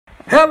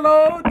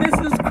Hello, this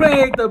is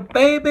Craig, the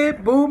baby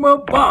boomer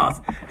boss,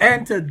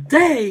 and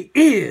today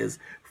is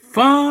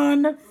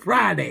Fun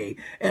Friday,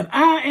 and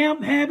I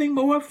am having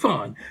more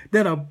fun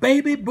than a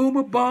baby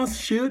boomer boss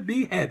should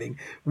be having.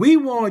 We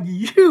want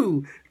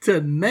you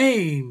to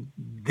name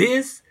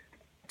this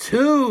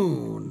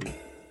tune.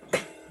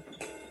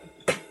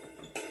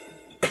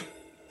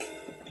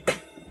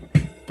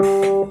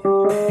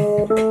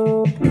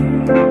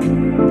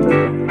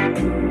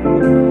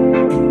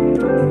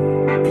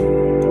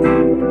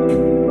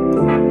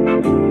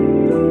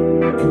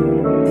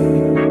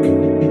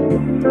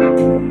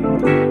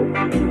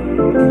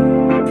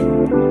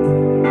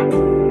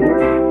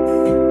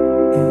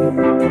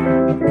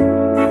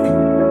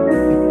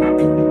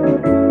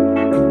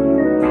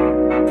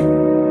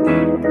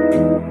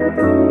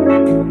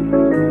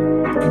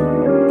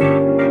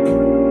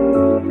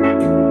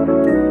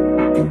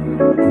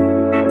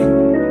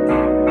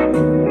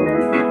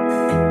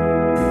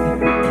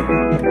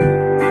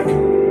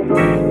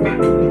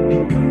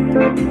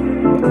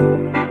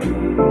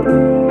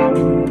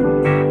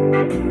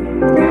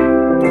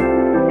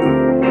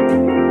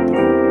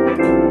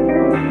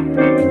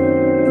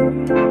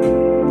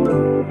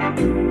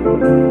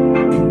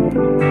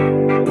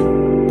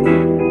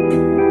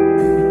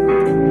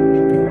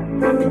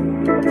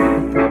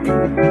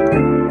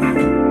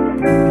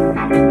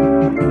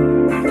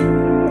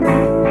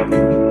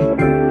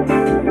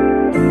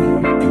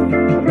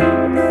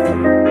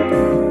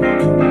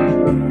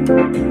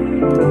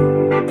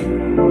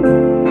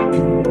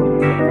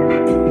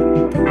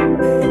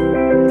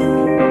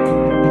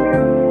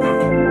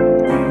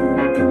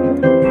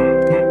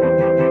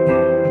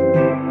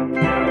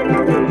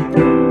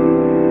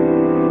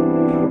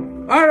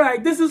 All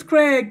right, this is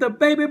Craig, the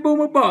baby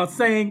boomer boss,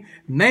 saying,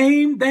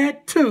 name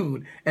that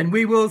tune, and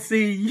we will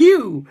see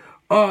you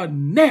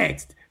on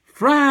next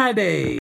Friday.